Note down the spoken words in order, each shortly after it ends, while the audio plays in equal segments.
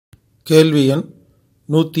கேள்வி எண்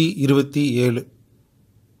 127.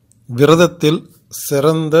 விரதத்தில்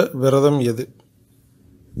சிறந்த விரதம் எது?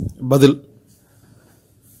 பதில்: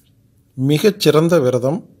 மிகச்சிறந்த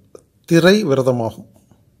விரதம் திரை விரதமாகும்.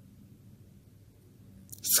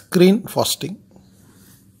 Screen fasting.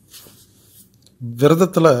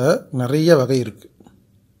 விரதத்தில் நிறைய வகை இருக்குது.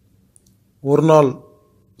 ஒரு நாள்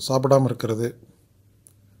சாப்பிடாமல் இருக்கிறது,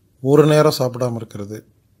 ஒரு நேரம் சாப்பிடாமல் இருக்கிறது,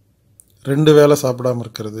 2 வேளை சாப்பிடாமல்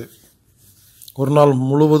இருக்கிறது, ஒரு நாள்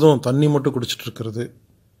முழுவதும் தண்ணி மட்டும் குடிச்சிட்ருக்கிறது,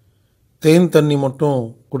 தேன் தண்ணி மட்டும்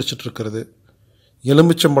குடிச்சிட்ருக்கிறது,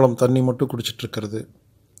 எலுமிச்சம்பழம் தண்ணி மட்டும் குடிச்சிட்ருக்கிறது,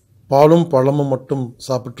 பாலும் பழமும் மட்டும்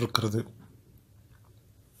சாப்பிட்ருக்கிறது,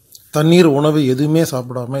 தண்ணீர் உணவு எதுவுமே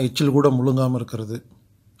சாப்பிடாமல் எச்சில் கூட முழுங்காமல் இருக்கிறது,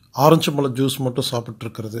 ஆரஞ்சு பழ ஜூஸ் மட்டும்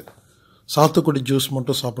சாப்பிட்ருக்கிறது, சாத்துக்குடி ஜூஸ்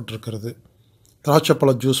மட்டும் சாப்பிட்ருக்கிறது,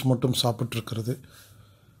 திராட்சைப்பழ ஜூஸ் மட்டும் சாப்பிட்ருக்கிறது,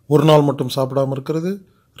 ஒரு நாள் மட்டும் சாப்பிடாமல் இருக்கிறது,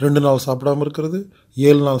 2 நாள் சாப்பிடாமல் இருக்கிறது,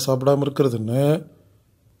 7 நாள் சாப்பிடாமல் இருக்கிறதுன்னு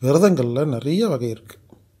விரதங்களில் நிறைய வகை இருக்குது.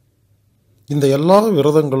 இந்த எல்லா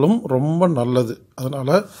விரதங்களும் ரொம்ப நல்லது.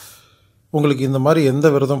 அதனால் உங்களுக்கு இந்த மாதிரி எந்த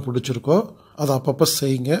விரதம் பிடிச்சிருக்கோ அதை அப்பப்போ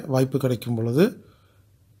செய்யுங்க. வாய்ப்பு கிடைக்கும் பொழுது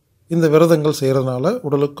இந்த விரதங்கள் செய்கிறதுனால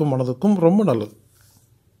உடலுக்கும் மனதுக்கும் ரொம்ப நல்லது.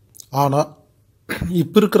 ஆனால்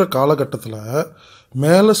இப்போ இருக்கிற காலகட்டத்தில்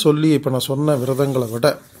மேலே சொல்லி இப்போ நான் சொன்ன விரதங்களை விட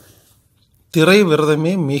திரை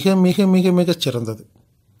விரதமே மிக மிக மிக மிக சிறந்தது.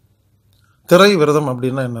 திரை விரதம்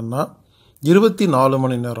அப்படின்னா என்னென்னா 24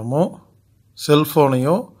 மணி நேரமோ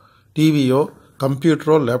செல்ஃபோனையோ டிவியோ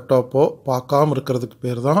கம்ப்யூட்டரோ லேப்டாப்போ பார்க்காம இருக்கிறதுக்கு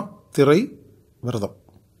பேர் தான் திரை விரதம்.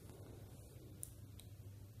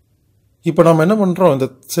 இப்போ நம்ம என்ன பண்ணுறோம், இந்த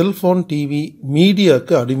செல்ஃபோன் டிவி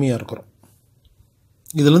மீடியாவுக்கு அடிமையாக இருக்கிறோம்.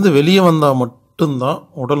 இதிலேருந்து வெளியே வந்தால் மட்டும்தான்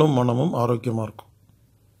உடலும் மனமும் ஆரோக்கியமாக இருக்கும்.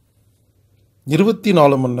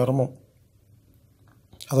 24 மணி நேரமும்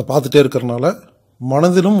அதை பார்த்துட்டே இருக்கிறனால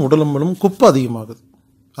மனதிலும் உடலும் குப்பை அதிகமாகுது.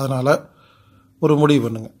 அதனால் ஒரு முடிவு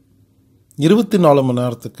பண்ணுங்கள், 24 மணி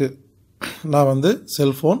நேரத்துக்கு நான்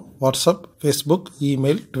cellphone, WhatsApp, Facebook,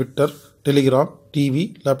 email, Twitter, Telegram, TV,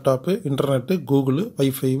 laptop, internet, Google,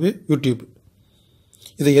 வைஃபைவு, YouTube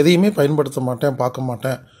இதை எதையுமே பயன்படுத்த மாட்டேன், பார்க்க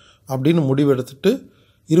மாட்டேன் அப்படின்னு முடிவெடுத்துட்டு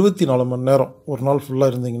 24 மணி நேரம் ஒரு நாள்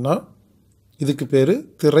ஃபுல்லாக இருந்தீங்கன்னா இதுக்கு பேர்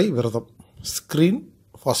திரை விரதம், ஸ்க்ரீன்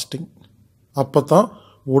ஃபாஸ்டிங். அப்போ தான்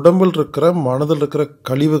உடம்பில் இருக்கிற மனதில் இருக்கிற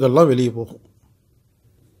கழிவுகள்லாம் வெளியே போகும்.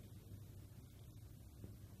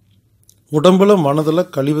 உடம்பில் மனதில்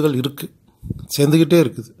கழிவுகள் இருக்குது, சேர்ந்துக்கிட்டே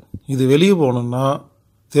இருக்குது. இது வெளியே போகணுன்னா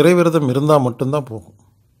திரை விரதம் இருந்தால் மட்டும்தான் போகும்.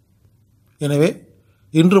 எனவே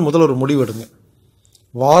இன்று முதல் ஒரு முடிவெடுங்க.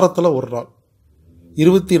 வாரத்தில் ஒரு நாள்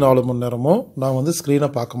 24 மணி நேரமும் நான் ஸ்க்ரீனை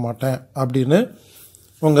பார்க்க மாட்டேன் அப்படின்னு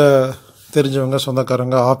உங்கள் தெரிஞ்சவங்க,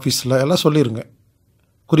 சொந்தக்காரங்க, ஆஃபீஸில் எல்லாம் சொல்லிடுங்க.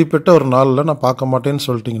 குறிப்பிட்ட ஒரு நாளில் நான் பார்க்க மாட்டேன்னு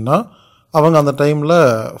சொல்லிட்டிங்கன்னா அவங்க அந்த டைமில்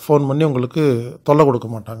ஃபோன் பண்ணி உங்களுக்கு தொல்லை கொடுக்க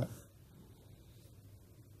மாட்டாங்க.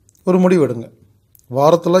 ஒரு முடிவு எடுங்க.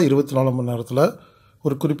 வாரத்தில் 24 மணி நேரத்தில்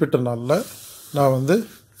ஒரு குறிப்பிட்ட நாளில் நான்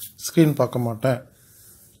ஸ்க்ரீன் பார்க்க மாட்டேன்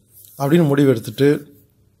அப்படின்னு முடிவு எடுத்துட்டு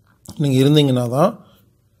நீங்கள் இருந்தீங்கன்னா தான்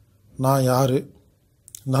நான் யார்,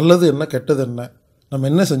 நல்லது என்ன, கெட்டது என்ன, நம்ம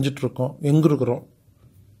என்ன செஞ்சிட்ருக்கோம், எங்கே இருக்கிறோம்,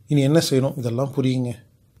 இனி என்ன செய்யணும், இதெல்லாம் புரியுங்க.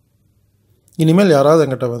 இனிமேல் யாராவது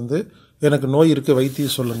என்கிட்ட எனக்கு நோய் இருக்குது,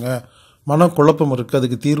 வைத்தியம் சொல்லுங்கள், மனக்குழப்பம் இருக்குது,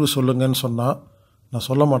 அதுக்கு தீர்வு சொல்லுங்கன்னு சொன்னால் நான்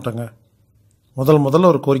சொல்ல மாட்டேங்க. முதல்ல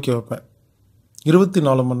ஒரு கோரிக்கை வைப்பேன்,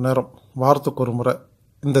 24 மணி நேரம் வாரத்துக்கு ஒரு முறை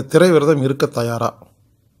இந்த திரை விரதம் இருக்க தயாரா?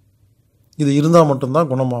 இது இருந்தால் மட்டும்தான்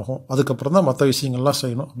குணமாகும், அதுக்கப்புறம் தான் மற்ற விஷயங்கள்லாம்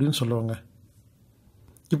செய்யணும் அப்படின்னு சொல்லுவாங்க.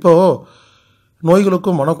 இப்போது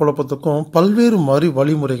நோய்களுக்கும் மனக்குழப்பத்துக்கும் பல்வேறு மாதிரி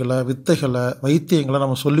வழிமுறைகளை, வித்தைகளை, வைத்தியங்களை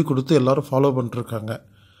நம்ம சொல்லி கொடுத்து எல்லோரும் ஃபாலோ பண்ணிட்டுருக்காங்க.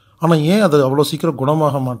 ஆனால் ஏன் அது அவ்வளோ சீக்கிரம்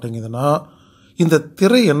குணமாக மாட்டேங்குதுன்னா, இந்த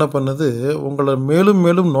திரை என்ன பண்ணுது, உங்களை மேலும்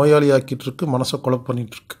மேலும் நோயாளியாக்கிட்டுருக்கு, மனசை குழப்பம்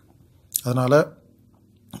பண்ணிகிட்ருக்கு. அதனால்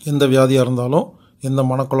எந்த வியாதியாக இருந்தாலும், எந்த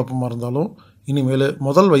மனக்குழப்பமாக இருந்தாலும் இனிமேல்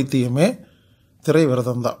முதல் வைத்தியமே திரை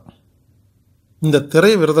விரதம் தான். இந்த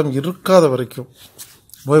திரை விரதம் இருக்காத வரைக்கும்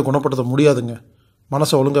நோயை குணப்படுத்த முடியாதுங்க,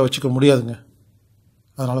 மனசை ஒழுங்காக வச்சுக்க முடியாதுங்க.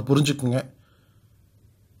 அதனால் புரிஞ்சுக்குங்க.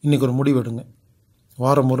 இன்றைக்கி ஒரு முடிவு எடுங்க.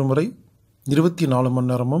 வாரம் ஒரு முறை 24 மணி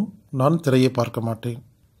நேரமும் நான் திரையை பார்க்க மாட்டேன்.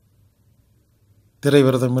 திரை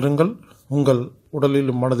விரதம் இருங்கள். உங்கள்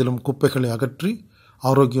உடலிலும் மனதிலும் குப்பைகளை அகற்றி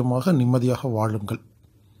ஆரோக்கியமாக நிம்மதியாக வாழுங்கள்.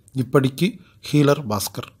 இப்படிக்கு ஹீலர்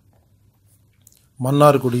பாஸ்கர்.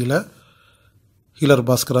 மன்னார்குடியில் ஹீலர்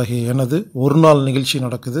பாஸ்கர் ஆகிய எனது ஒரு நாள் நிகழ்ச்சி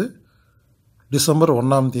நடக்குது. டிசம்பர்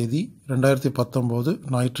 1ஆம் தேதி 2019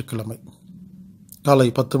 ஞாயிற்றுக்கிழமை காலை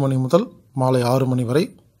 10 மணி முதல் மாலை 6 மணி வரை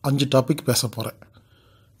 5 டாபிக் பேச போகிறேன்.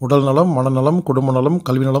 உடல் நலம், மனநலம், குடும்ப நலம்,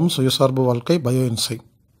 கல்வி நலம், சுயசார்பு வாழ்க்கை, பயோ இன்சைட்.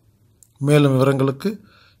 மேலும் விவரங்களுக்கு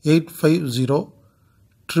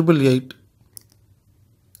 850888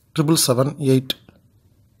 77778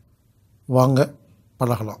 வாங்க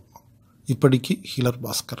பழகலாம். இப்படிக்கு ஹீலர்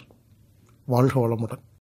பாஸ்கர். வாழ்க வளமுடன்.